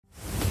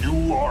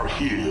You are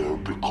here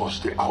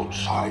because the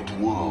outside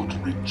world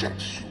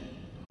rejects you.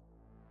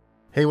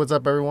 Hey, what's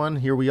up everyone?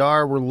 Here we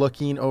are. We're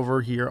looking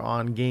over here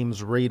on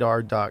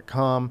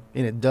gamesradar.com,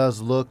 and it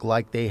does look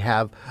like they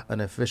have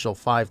an official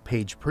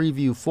 5-page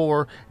preview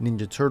for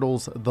Ninja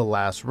Turtles The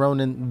Last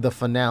Ronin, the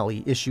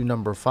finale, issue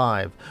number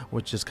 5,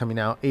 which is coming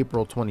out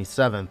April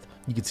 27th.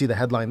 You can see the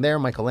headline there: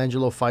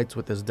 Michelangelo fights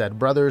with his dead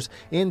brothers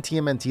in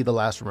TMNT The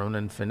Last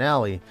Ronin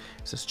finale. It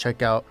says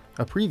check out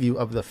a preview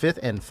of the 5th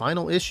and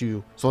final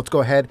issue. So let's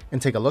go ahead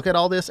and take a look at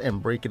all this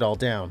and break it all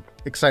down.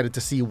 Excited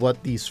to see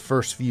what these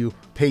first few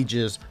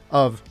pages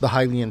of the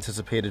highly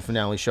anticipated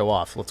finale show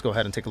off. Let's go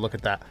ahead and take a look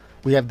at that.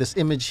 We have this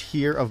image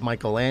here of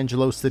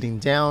Michelangelo sitting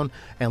down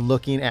and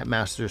looking at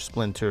Master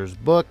Splinter's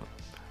book.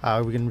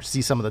 We can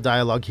see some of the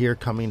dialogue here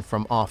coming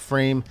from off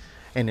frame,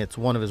 and it's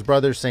one of his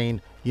brothers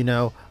saying, "You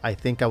know, I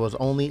think I was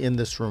only in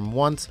this room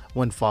once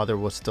when father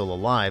was still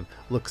alive."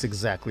 Looks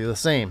exactly the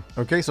same.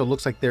 Okay, so it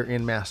looks like they're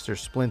in Master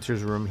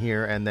Splinter's room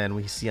here, and then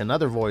we see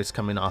another voice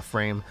coming off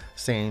frame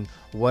saying,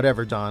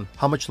 "Whatever, Don.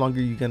 How much longer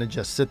are you gonna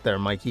just sit there,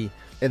 Mikey?"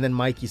 And then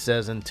Mikey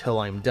says, "Until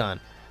I'm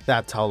done.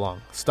 That's how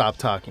long. Stop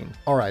talking."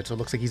 Alright, so it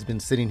looks like he's been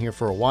sitting here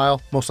for a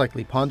while, most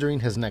likely pondering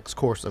his next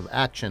course of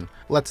action.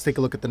 Let's take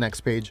a look at the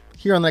next page.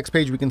 Here on the next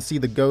page, we can see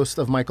the ghost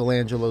of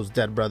Michelangelo's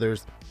dead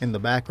brothers in the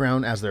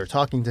background as they're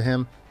talking to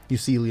him. You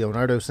see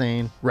Leonardo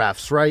saying,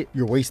 "Raph's right,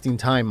 you're wasting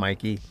time,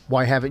 Mikey.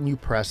 Why haven't you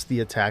pressed the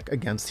attack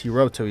against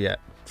Hiroto yet?"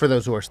 For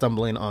those who are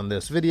stumbling on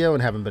this video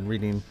and haven't been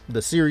reading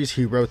the series,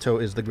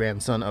 Hiroto is the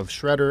grandson of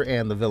Shredder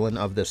and the villain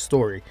of this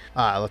story.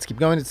 Let's keep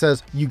going. It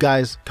says, "You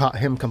guys caught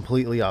him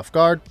completely off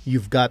guard.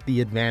 You've got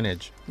the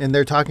advantage." And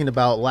they're talking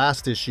about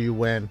last issue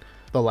when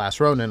the Last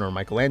Ronin, or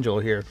Michelangelo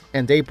here,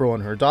 and April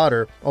and her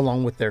daughter,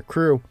 along with their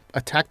crew,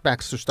 attacked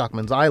Baxter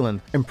Stockman's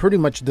island and pretty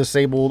much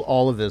disabled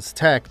all of his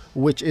tech,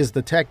 which is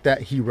the tech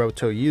that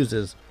Hiroto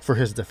uses for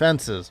his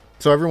defenses.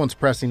 So everyone's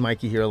pressing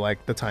Mikey here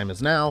like, the time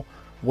is now.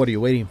 What are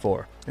you waiting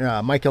for?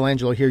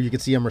 Michelangelo here, you can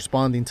see him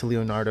responding to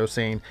Leonardo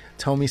saying,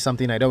 "Tell me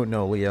something I don't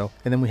know, Leo."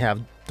 And then we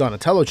have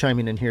Donatello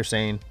chiming in here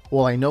saying,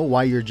 "Well, I know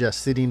why you're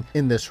just sitting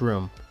in this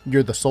room.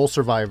 You're the sole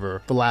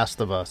survivor, the last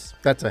of us.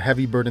 That's a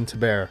heavy burden to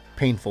bear,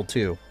 painful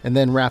too." And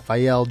then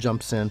Raphael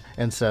jumps in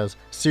and says,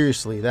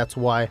 "Seriously, that's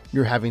why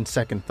you're having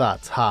second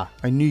thoughts. Ha,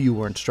 I knew you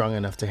weren't strong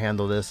enough to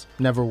handle this.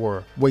 Never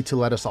were. Wait to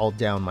let us all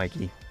down,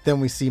 Mikey." Then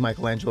we see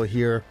Michelangelo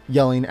here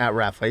yelling at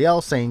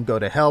Raphael saying, "Go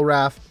to hell,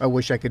 Raph. I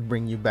wish I could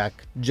bring you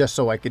back just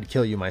so I could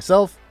kill you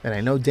myself. And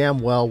I know damn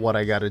well what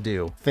I gotta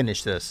do.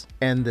 Finish this.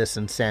 End this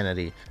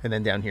insanity." And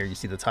then down here you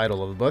see the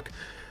title of the book,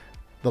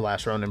 The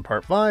Last Ronin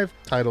Part 5,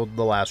 titled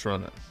The Last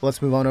Ronin. Let's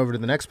move on over to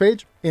the next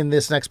page. In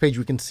this next page,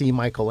 we can see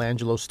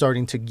Michelangelo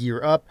starting to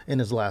gear up in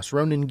his Last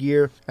Ronin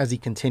gear as he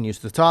continues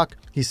to talk.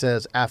 He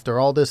says, "After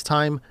all this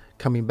time,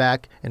 coming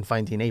back and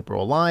finding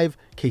April alive,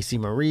 Casey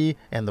Marie,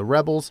 and the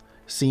rebels,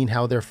 seeing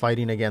how they're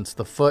fighting against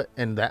the Foot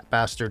and that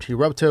bastard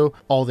Hiroto,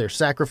 all their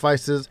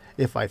sacrifices.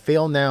 If I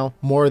fail now,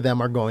 more of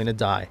them are going to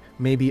die.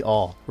 Maybe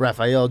all."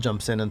 Raphael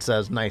jumps in and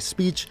says, "Nice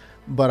speech,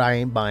 but I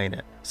ain't buying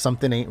it.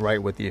 Something ain't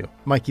right with you."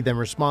 Mikey then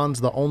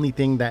responds, "The only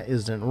thing that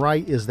isn't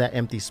right is that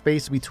empty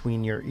space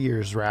between your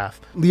ears,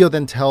 Raph." Leo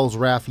then tells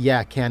Raph,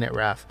 "Yeah, can it,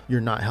 Raph?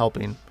 You're not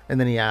helping." And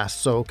then he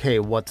asks, "So okay,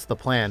 what's the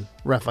plan?"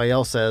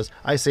 Raphael says,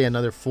 "I say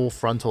another full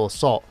frontal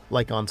assault,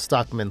 like on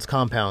Stockman's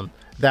compound.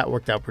 That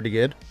worked out pretty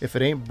good. If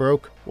it ain't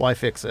broke, why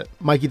fix it?"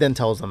 Mikey then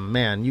tells him,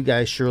 "Man, you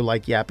guys sure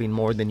like yapping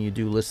more than you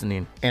do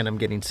listening, and I'm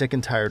getting sick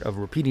and tired of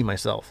repeating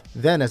myself."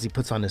 Then as he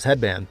puts on his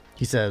headband,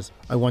 he says,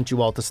 "I want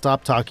you all to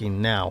stop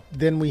talking now."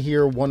 Then we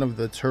hear one of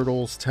the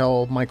turtles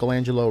tell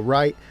Michelangelo,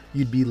 "Right,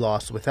 you'd be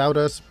lost without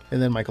us."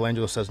 And then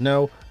Michelangelo says,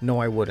 No,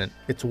 I wouldn't.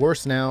 It's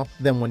worse now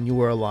than when you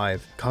were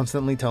alive,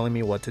 constantly telling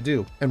me what to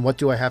do. And what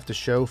do I have to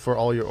show for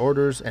all your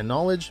orders and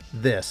knowledge?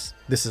 This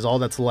is all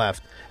that's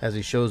left," as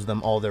he shows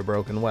them all their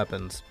broken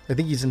weapons. I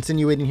think he's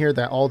insinuating here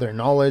that all their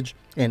knowledge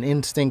and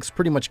instincts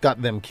pretty much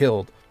got them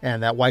killed,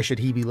 and that why should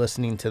he be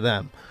listening to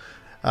them?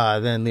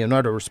 Then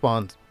Leonardo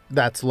responds,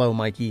 "That's low,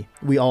 Mikey.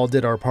 We all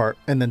did our part."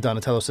 And then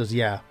Donatello says,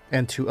 "Yeah,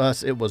 and to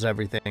us it was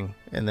everything."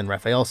 And then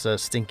Raphael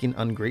says, "Stinking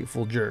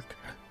ungrateful jerk."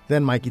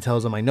 Then Mikey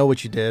tells him, "I know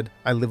what you did.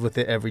 I live with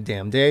it every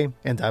damn day,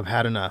 and I've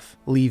had enough.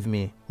 Leave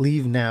me.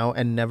 Leave now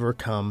and never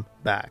come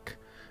back."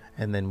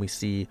 And then we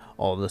see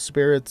all the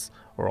spirits,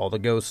 or all the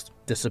ghosts,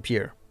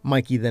 disappear.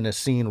 Mikey then is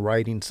seen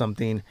writing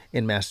something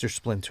in Master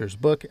Splinter's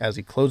book as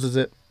he closes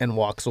it and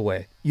walks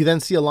away. You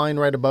then see a line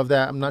right above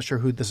that. I'm not sure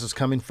who this is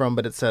coming from,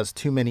 but it says,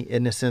 "Too many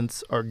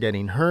innocents are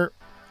getting hurt."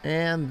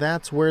 And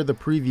that's where the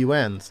preview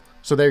ends.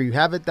 So there you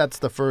have it. That's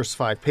the first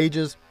 5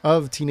 pages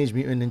of Teenage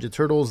Mutant Ninja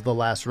Turtles The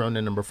Last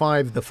Ronin number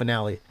 5, the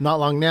finale. Not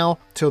long now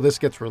till this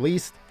gets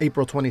released.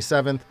 April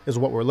 27th is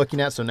what we're looking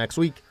at, so next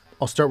week.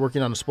 I'll start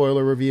working on a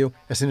spoiler review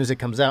as soon as it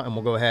comes out, and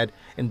we'll go ahead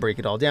and break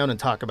it all down and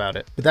talk about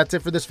it. But that's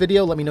it for this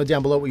video. Let me know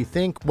down below what you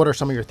think. What are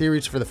some of your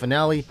theories for the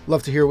finale?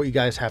 Love to hear what you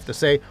guys have to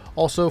say.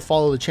 Also,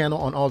 follow the channel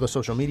on all the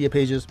social media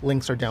pages.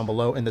 Links are down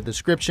below in the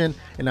description,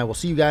 and I will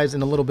see you guys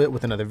in a little bit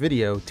with another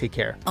video. Take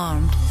care.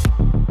 Armed.